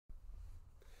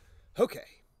Okay,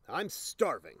 I'm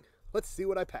starving. Let's see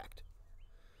what I packed.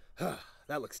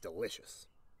 That looks delicious.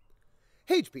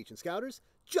 Hey, Japeechen Scouters,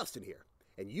 Justin here,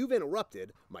 and you've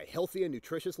interrupted my healthy and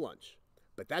nutritious lunch.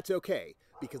 But that's okay,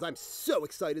 because I'm so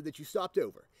excited that you stopped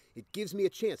over. It gives me a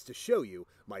chance to show you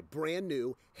my brand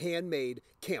new handmade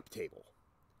camp table.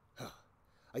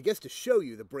 I guess to show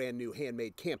you the brand new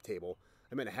handmade camp table,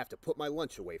 I'm going to have to put my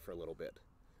lunch away for a little bit.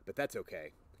 But that's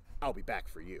okay. I'll be back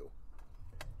for you.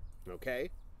 Okay,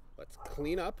 let's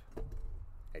clean up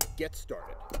and get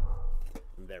started.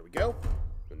 And there we go,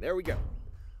 and there we go.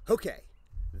 Okay,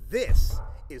 this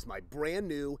is my brand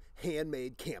new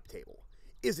handmade camp table.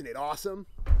 Isn't it awesome?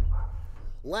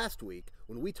 Last week,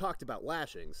 when we talked about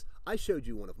lashings, I showed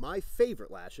you one of my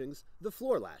favorite lashings, the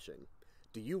floor lashing.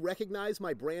 Do you recognize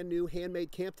my brand new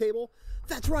handmade camp table?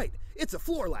 That's right, it's a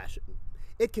floor lashing.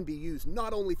 It can be used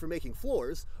not only for making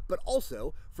floors, but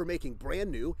also for making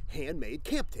brand new handmade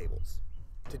camp tables.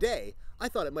 Today, I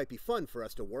thought it might be fun for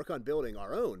us to work on building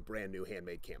our own brand new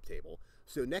handmade camp table,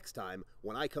 so next time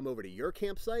when I come over to your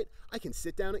campsite, I can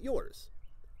sit down at yours.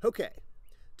 Okay,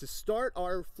 to start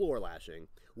our floor lashing,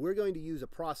 we're going to use a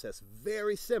process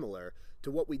very similar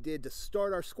to what we did to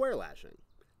start our square lashing.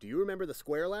 Do you remember the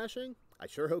square lashing? I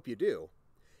sure hope you do.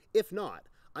 If not,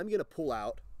 I'm going to pull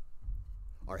out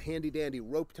our handy-dandy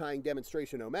rope tying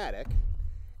demonstration nomadic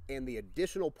and the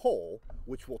additional pole,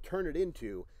 which will turn it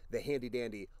into the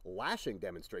handy-dandy lashing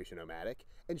demonstration nomadic,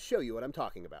 and show you what I'm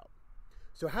talking about.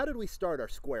 So how did we start our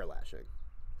square lashing?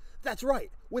 That's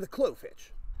right, with a clove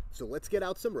hitch. So let's get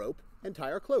out some rope and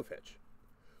tie our clove hitch.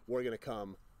 We're going to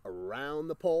come around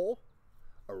the pole,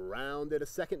 around it a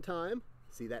second time.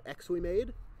 See that X we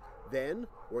made? Then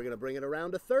we're going to bring it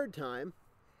around a third time,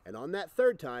 and on that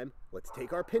third time, let's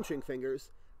take our pinching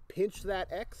fingers, pinch that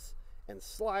X, and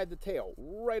slide the tail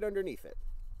right underneath it.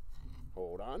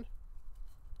 Hold on.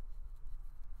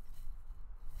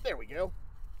 There we go.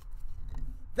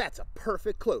 That's a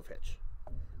perfect clove hitch.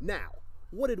 Now,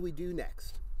 what did we do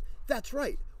next? That's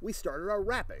right, we started our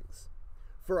wrappings.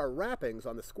 For our wrappings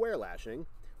on the square lashing,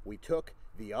 we took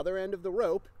the other end of the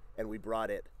rope and we brought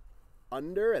it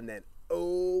under and then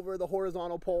over the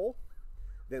horizontal pole.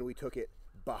 Then we took it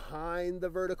behind the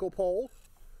vertical pole,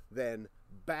 then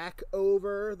back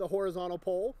over the horizontal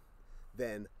pole,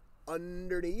 then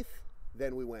underneath,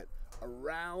 then we went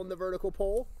around the vertical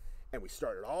pole, and we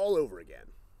started all over again.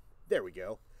 There we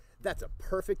go. That's a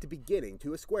perfect beginning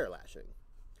to a square lashing.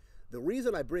 The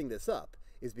reason I bring this up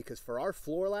is because for our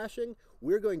floor lashing,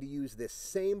 we're going to use this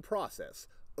same process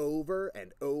over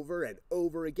and over and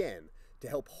over again to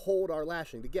help hold our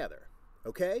lashing together.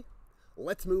 Okay?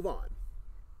 Let's move on.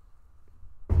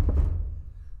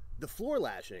 The floor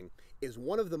lashing is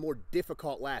one of the more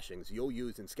difficult lashings you'll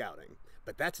use in scouting,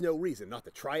 but that's no reason not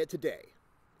to try it today.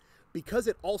 Because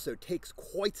it also takes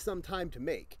quite some time to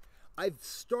make, I've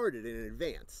started in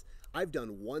advance. I've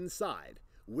done one side.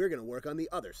 We're going to work on the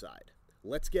other side.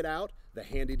 Let's get out the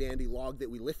handy-dandy log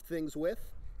that we lift things with,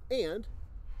 and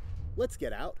let's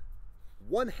get out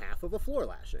one half of a floor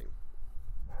lashing.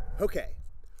 Okay,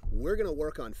 we're going to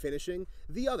work on finishing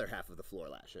the other half of the floor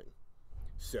lashing.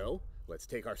 So, let's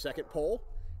take our second pole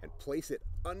and place it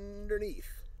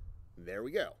underneath. There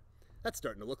we go. That's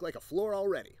starting to look like a floor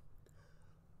already.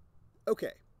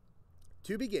 Okay,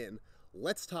 to begin,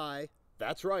 let's tie,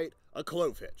 that's right, a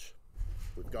clove hitch.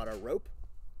 We've got our rope.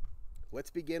 Let's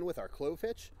begin with our clove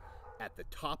hitch at the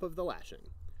top of the lashing.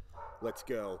 Let's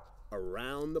go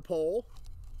around the pole,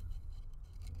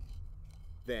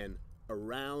 then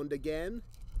around again,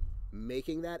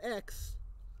 making that X.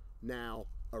 Now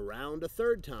around a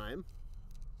third time,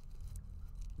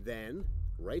 then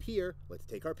right here, let's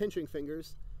take our pinching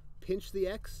fingers, pinch the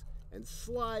X, and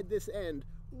slide this end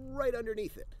right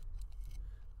underneath it.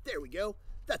 There we go.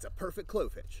 That's a perfect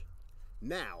clove hitch.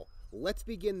 Now, let's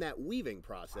begin that weaving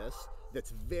process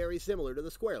that's very similar to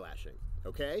the square lashing,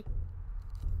 okay?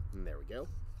 And there we go.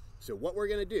 So what we're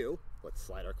going to do, let's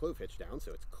slide our clove hitch down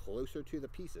so it's closer to the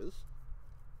pieces.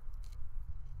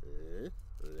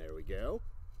 There we go.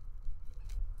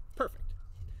 Perfect.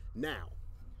 Now,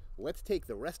 let's take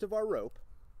the rest of our rope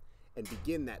and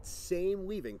begin that same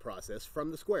weaving process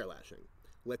from the square lashing.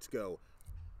 Let's go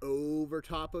over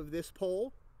top of this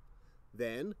pole,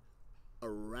 then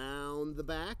around the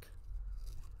back,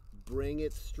 bring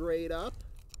it straight up.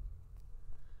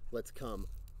 Let's come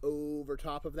over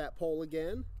top of that pole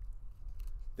again,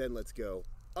 then let's go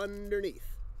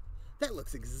underneath. That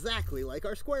looks exactly like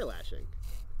our square lashing.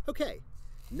 Okay,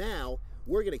 now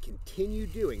we're going to continue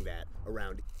doing that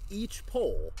around each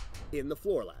pole in the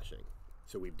floor lashing.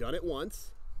 So we've done it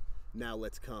once. Now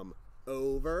let's come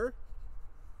over,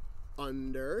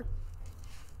 under,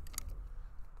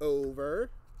 over,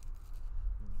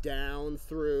 down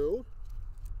through,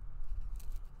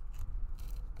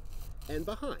 and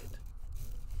behind.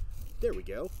 There we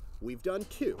go. We've done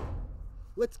 2.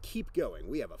 Let's keep going.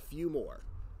 We have a few more.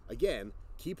 Again,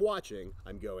 keep watching.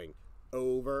 I'm going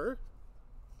over,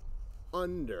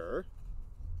 under,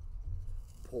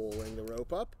 pulling the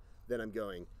rope up. Then I'm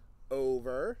going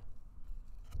over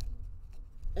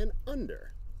and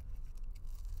under.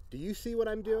 Do you see what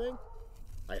I'm doing?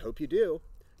 I hope you do.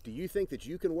 Do you think that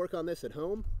you can work on this at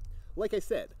home? Like I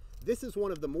said, this is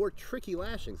one of the more tricky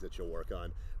lashings that you'll work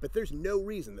on, but there's no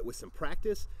reason that with some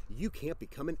practice, you can't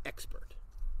become an expert.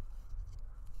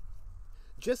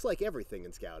 Just like everything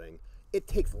in scouting, it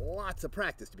takes lots of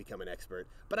practice to become an expert,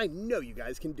 but I know you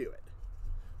guys can do it.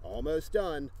 Almost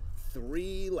done.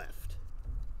 3 left.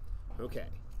 Okay.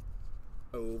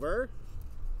 Over,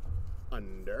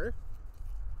 under,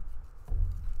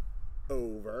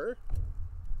 over,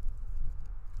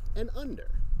 and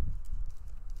under.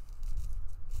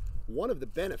 One of the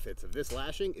benefits of this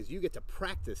lashing is you get to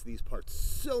practice these parts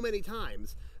so many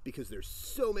times because there's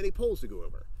so many poles to go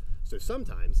over. So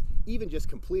sometimes, even just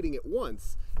completing it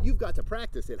once, you've got to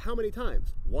practice it how many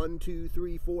times? 1, 2,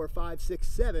 3, 4, 5, 6,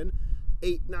 7,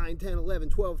 8, 9, 10, 11,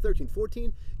 12, 13,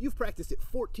 14. You've practiced it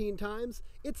 14 times.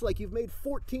 It's like you've made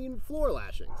 14 floor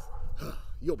lashings.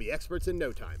 You'll be experts in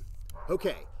no time.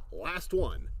 Okay, last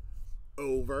one.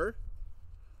 Over,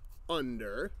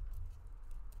 under,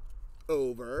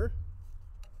 over,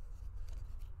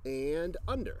 and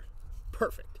under.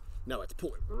 Perfect. Now let's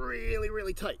pull it really,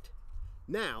 really tight.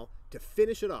 Now, to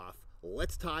finish it off,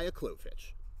 let's tie a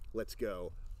clovfish. Let's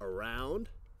go around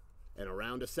and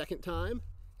around a second time,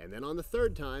 and then on the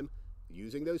third time,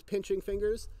 using those pinching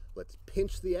fingers, let's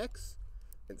pinch the X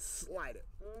and slide it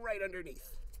right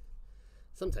underneath.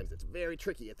 Sometimes it's very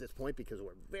tricky at this point because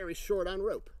we're very short on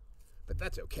rope, but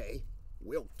that's okay.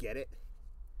 We'll get it.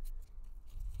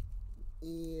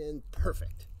 And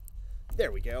perfect.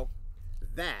 There we go.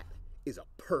 That is a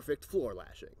perfect floor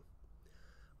lashing.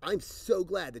 I'm so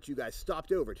glad that you guys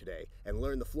stopped over today and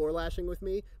learned the floor lashing with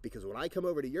me, because when I come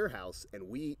over to your house and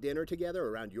we eat dinner together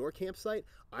around your campsite,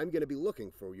 I'm going to be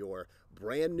looking for your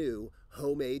brand new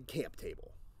homemade camp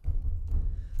table.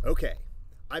 Okay,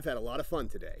 I've had a lot of fun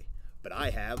today, but I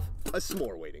have a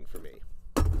s'more waiting for me.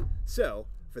 So,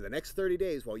 for the next 30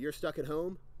 days while you're stuck at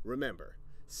home, remember,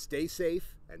 stay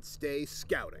safe and stay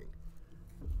scouting.